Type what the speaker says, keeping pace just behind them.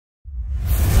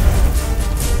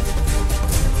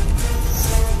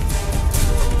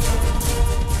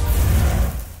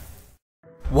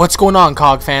What's going on,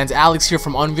 CoD fans? Alex here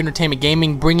from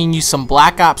UnrealEntGaming, bringing you some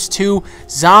Black Ops 2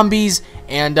 zombies,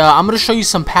 and I'm going to show you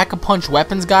some pack-a-punch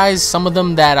weapons, guys. Some of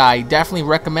them that I definitely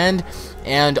recommend,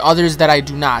 and others that I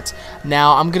do not.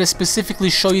 Now, I'm going to specifically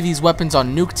show you these weapons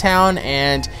on Nuketown,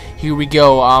 and here we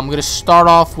go. I'm going to start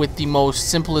off with the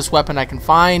most simplest weapon I can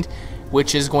find,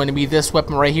 which is going to be this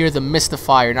weapon right here, the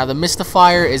Mystifier. Now, the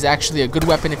Mystifier is actually a good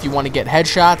weapon if you want to get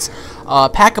headshots.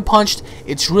 Pack-a-punched,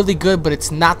 it's really good, but it's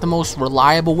not the most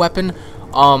reliable weapon.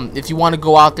 If you want to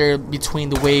go out there between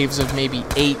the waves of maybe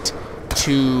 8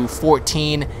 to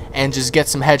 14 and just get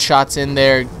some headshots in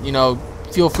there, you know,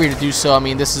 feel free to do so. I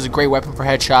mean, this is a great weapon for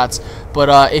headshots.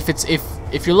 But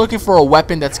if you're looking for a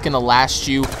weapon that's gonna last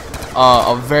you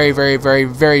a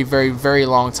very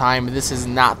long time, this is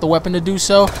not the weapon to do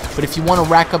so. But if you want to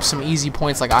rack up some easy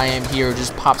points like I am here,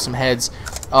 just pop some heads,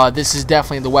 this is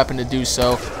definitely the weapon to do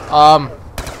so.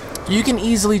 You can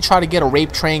easily try to get a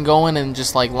rape train going and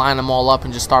just like line them all up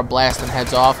and just start blasting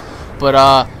heads off, but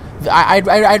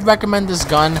I'd recommend this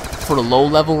gun for the low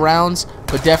level rounds,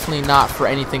 but definitely not for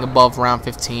anything above round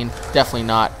 15. Definitely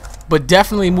not. But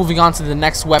definitely moving on to the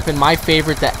next weapon, my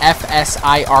favorite, the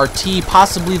FSIRT,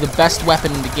 possibly the best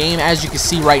weapon in the game. As you can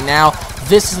see right now,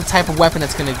 this is the type of weapon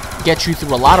that's going to get you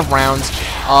through a lot of rounds.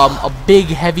 A big,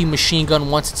 heavy machine gun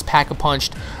once it's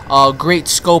pack-a-punched. Great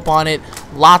scope on it,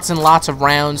 lots and lots of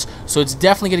rounds, so it's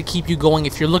definitely going to keep you going.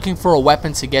 If you're looking for a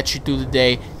weapon to get you through the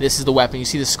day, this is the weapon. You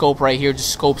see the scope right here,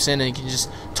 just scopes in and you can just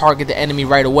target the enemy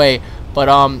right away. But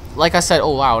like I said,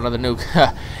 oh wow, another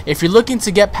nuke. If you're looking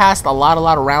to get past a lot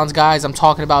of rounds, guys, I'm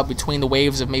talking about between the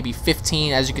waves of maybe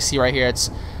 15, as you can see right here, it's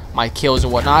my kills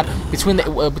and whatnot. Between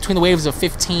the waves of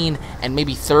 15 and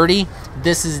maybe 30,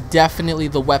 this is definitely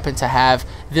the weapon to have.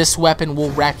 This weapon will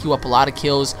rack you up a lot of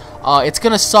kills. It's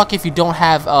gonna suck if you don't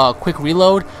have quick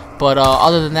reload, but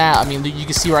other than that, I mean, you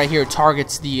can see right here, it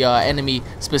targets the enemy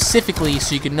specifically,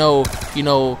 so you can know, you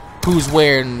know, who's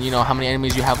where and you know how many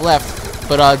enemies you have left.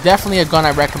 But definitely a gun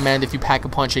I recommend if you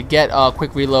pack-a-punch it. Get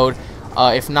quick reload.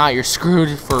 If not, you're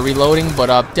screwed for reloading,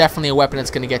 but definitely a weapon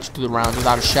that's going to get you through the rounds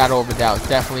without a shadow of a doubt.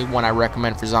 Definitely one I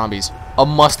recommend for zombies. A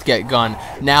must-get gun.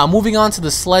 Now, moving on to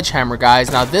the Sledgehammer,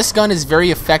 guys. Now, this gun is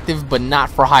very effective, but not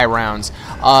for high rounds.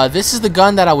 This is the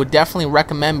gun that I would definitely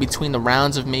recommend between the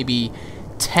rounds of maybe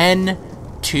 10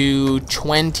 to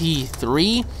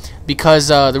 23, because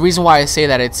the reason why I say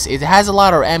that, it has a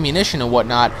lot of ammunition and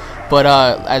whatnot, but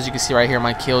as you can see right here,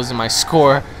 my kills and my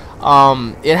score,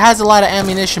 it has a lot of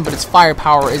ammunition, but its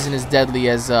firepower isn't as deadly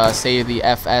as say the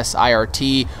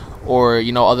FSIRT or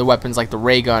you know other weapons like the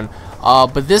ray gun.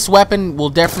 But this weapon will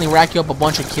definitely rack you up a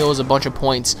bunch of kills, a bunch of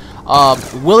points.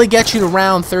 Will it get you to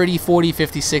round 30, 40,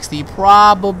 50, 60?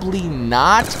 Probably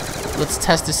not. Let's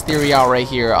test this theory out right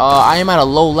here. I am at a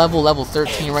low level, level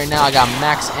 13 right now. I got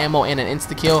max ammo and an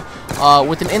insta-kill.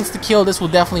 With an insta-kill, this will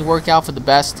definitely work out for the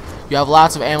best. You have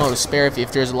lots of ammo to spare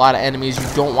if there's a lot of enemies.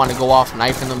 You don't want to go off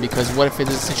knifing them, because what if it's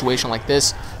a situation like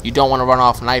this? You don't want to run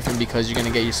off knifing because you're going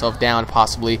to get yourself down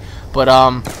possibly. But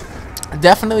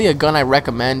definitely a gun I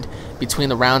recommend between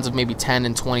the rounds of maybe 10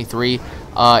 and 23.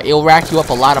 It'll rack you up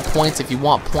a lot of points. If you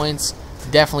want points,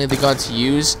 definitely the gun to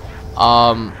use.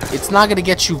 It's not going to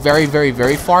get you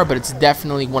very far, but it's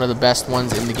definitely one of the best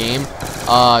ones in the game.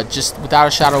 Just without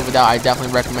a shadow of a doubt, I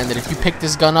definitely recommend it. If you pick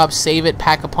this gun up, save it,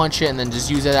 pack-a-punch it, and then just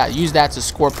use that to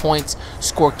score points,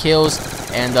 score kills,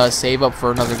 and save up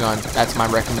for another gun. That's my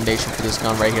recommendation for this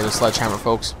gun right here, the Sledgehammer,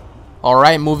 folks.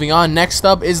 Alright, moving on. Next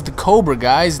up is the Cobra,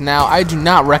 guys. Now, I do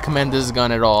not recommend this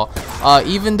gun at all.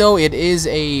 Even though it is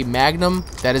a Magnum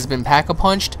that has been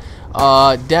pack-a-punched,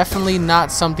 definitely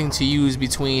not something to use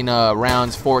between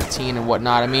rounds 14 and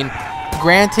whatnot. I mean,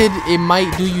 granted, it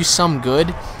might do you some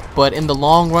good, but in the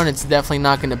long run, it's definitely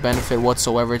not going to benefit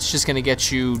whatsoever. It's just going to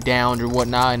get you downed or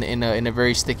whatnot in a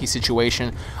very sticky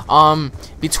situation.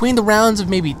 Between the rounds of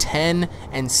maybe 10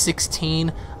 and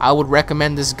 16, I would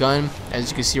recommend this gun. As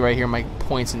you can see right here, my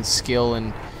points and skill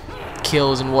and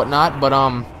kills and whatnot,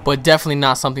 but definitely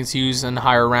not something to use in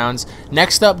higher rounds.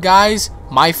 Next up, guys,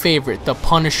 my favorite, the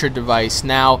Punisher device.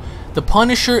 Now, the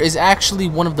Punisher is actually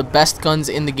one of the best guns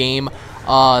in the game.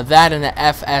 That and the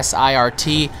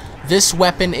FSIRT. This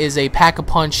weapon is a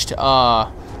pack-a-punched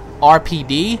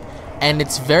RPD, and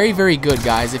it's very good,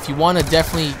 guys. If you want to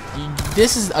definitely,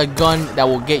 this is a gun that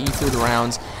will get you through the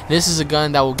rounds. This is a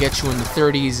gun that will get you in the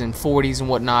 30s and 40s and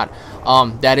whatnot.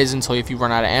 That is until if you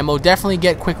run out of ammo. Definitely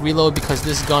get quick reload, because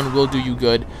this gun will do you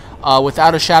good.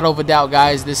 Without a shadow of a doubt,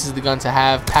 guys, this is the gun to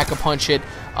have. Pack-a-punch it.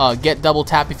 Get double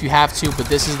tap if you have to, but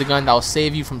this is the gun that will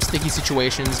save you from sticky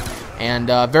situations. And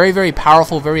very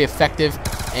powerful, very effective,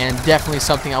 and definitely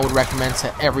something I would recommend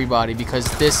to everybody, because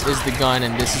this is the gun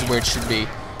and this is where it should be.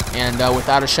 and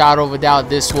without a shadow of a doubt,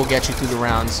 this will get you through the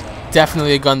rounds.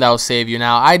 Definitely a gun that will save you.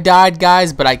 Now, I died,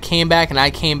 guys, but I came back, and I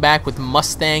came back with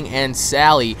Mustang and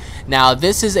Sally. Now,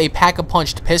 this is a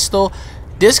pack-a-punched pistol.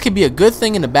 This could be a good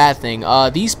thing and a bad thing.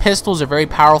 These pistols are very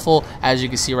powerful. As you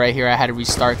can see right here, I had to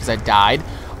restart because I died.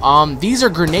 These are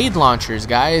grenade launchers,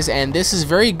 guys, and this is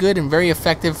very good and very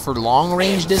effective for long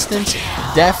range distance.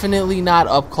 Definitely not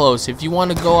up close. If you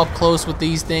want to go up close with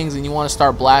these things and you want to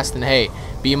start blasting, hey,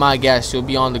 be my guest. You'll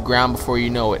be on the ground before you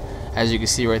know it. As you can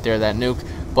see right there, that nuke.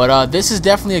 But this is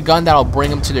definitely a gun that'll bring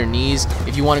them to their knees.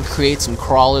 If you want to create some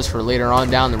crawlers for later on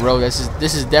down the road, this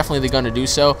is definitely the gun to do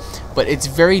so. But it's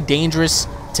very dangerous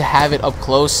to have it up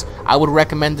close. I would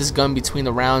recommend this gun between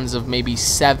the rounds of maybe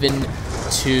 7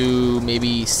 to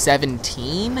maybe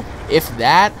 17, if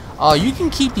that. You can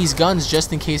keep these guns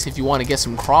just in case if you want to get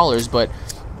some crawlers, but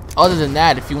other than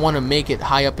that, if you want to make it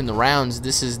high up in the rounds,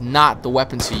 this is not the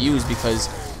weapon to use, because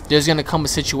there's going to come a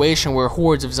situation where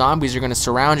hordes of zombies are going to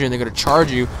surround you and they're going to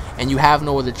charge you, and you have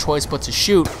no other choice but to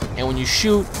shoot. And when you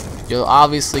shoot, you're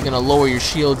obviously going to lower your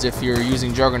shields if you're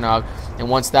using Juggernaut, and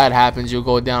once that happens, you'll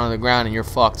go down on the ground and you're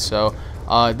fucked. So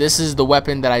this is the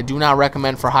weapon that I do not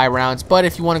recommend for high rounds, but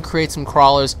if you want to create some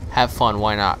crawlers, have fun,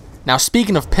 why not? Now,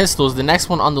 speaking of pistols, the next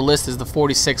one on the list is the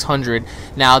 4600.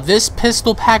 Now, this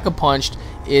pistol pack-a-punched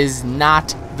is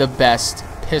not the best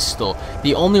pistol.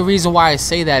 The only reason why I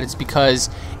say that is because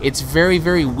it's very,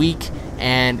 very weak,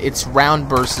 and its round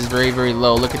burst is very, very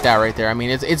low. Look at that right there. I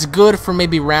mean, it's good for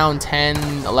maybe round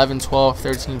 10, 11, 12,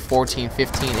 13, 14,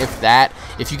 15, if that,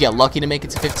 if you get lucky to make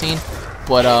it to 15.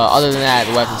 But other than that,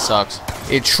 the weapon sucks.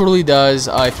 It truly does.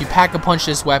 If you pack-a-punch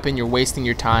this weapon, you're wasting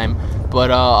your time. But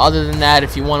other than that,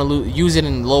 if you want to use it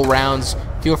in low rounds,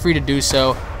 feel free to do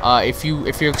so. If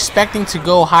you're expecting to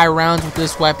go high rounds with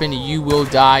this weapon, you will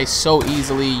die so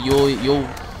easily. You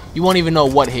won't even know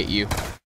what hit you.